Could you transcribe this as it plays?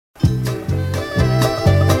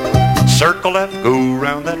Circle left, go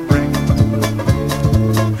round that ring.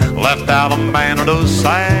 Left out a man on those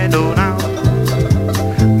side, oh now.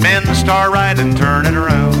 Men start right and turn it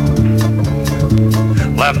around.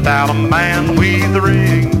 Left out a man, weave the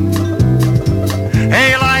ring.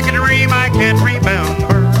 Hey, like a dream I can't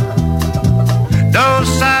remember. No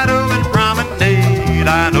side of it promenade.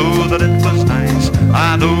 I know that it was nice,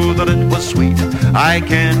 I know that it was sweet. I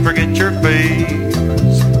can't forget your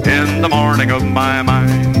face in the morning of my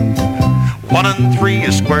mind. 1 and 3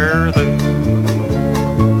 is square though.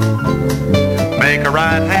 Make a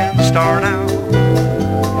right hand star now.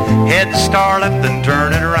 Head star left and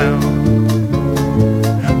turn it around.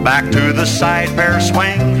 Back to the side pair,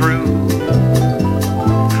 swing through.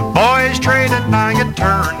 Boys traded, now you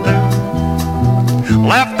turn through.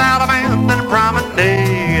 Left out a man and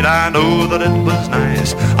promenade. I know that it was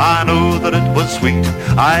nice, I know that it was sweet.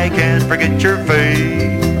 I can't forget your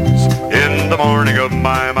face in the morning of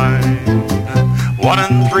my mind. 1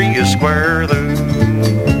 and 3 is square though.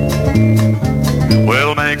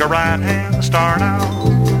 We'll make a right hand star now.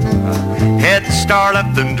 Head star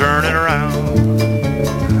left and turn it around.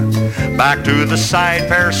 Back to the side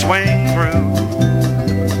pair, swing through.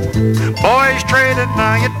 Boys traded,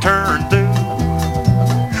 now you turn through.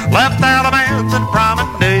 Left out a man and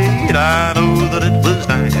promenade. I know that it was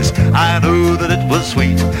nice, I know that it was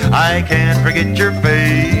sweet. I can't forget your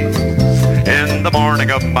face in the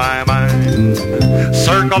morning of my mind.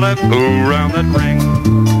 Circle left, go round that ring.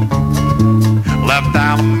 Left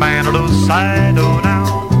out a man on those side, oh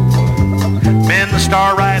now. Men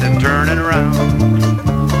start right and turn it around.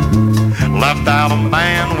 Left out a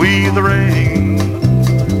man, weave the ring.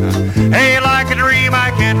 Hey, like a dream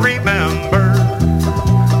I can't remember.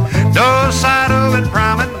 No side of it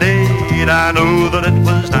promenade. I know that it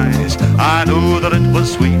was nice, I know that it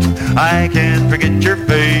was sweet. I can't forget your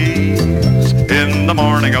face in the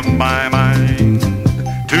morning of my mind.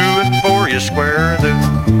 2 and 4 you square though.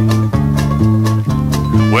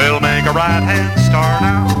 We'll make a right hand star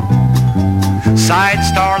now. Side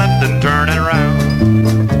star left and turn it around.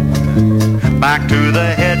 Back to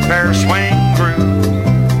the head pair, swing through.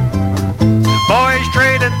 Boys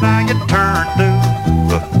traded, now you turn through.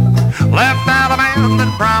 Left out a man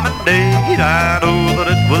and promenade. I know that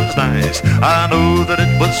it was nice, I know that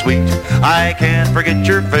it was sweet. I can't forget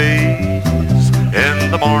your face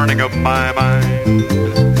in the morning of my mind.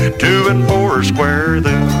 2 and 4 are square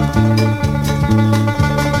though.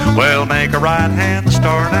 Well, make a right hand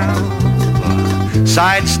star now.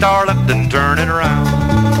 Side star left and turn it around.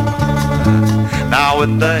 Now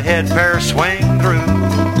with the head pair, swing through.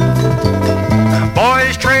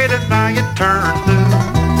 Boys traded, now you turn through.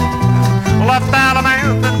 Left out a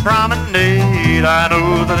man and promenade. I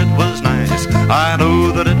know that it was nice, I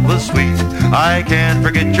know that it was sweet. I can't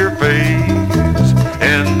forget your face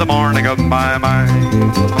in the morning of my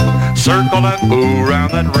mind. Circle left, go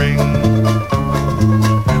round that ring.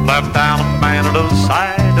 Left out a man on the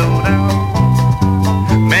side, oh now.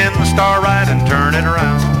 Men start right and turn it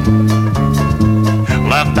around.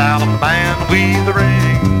 Left out a man, weave the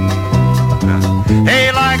ring.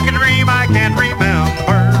 Hey, like a dream I can't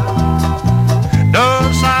remember.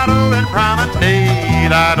 No side of it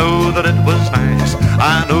promenade. I know that it was nice,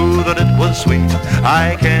 I know that it was sweet.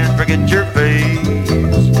 I can't forget your face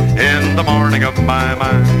in the morning of my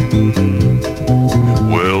mind.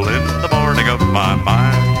 Well, in the morning of my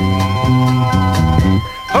mind.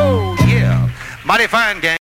 Oh yeah, mighty fine gang.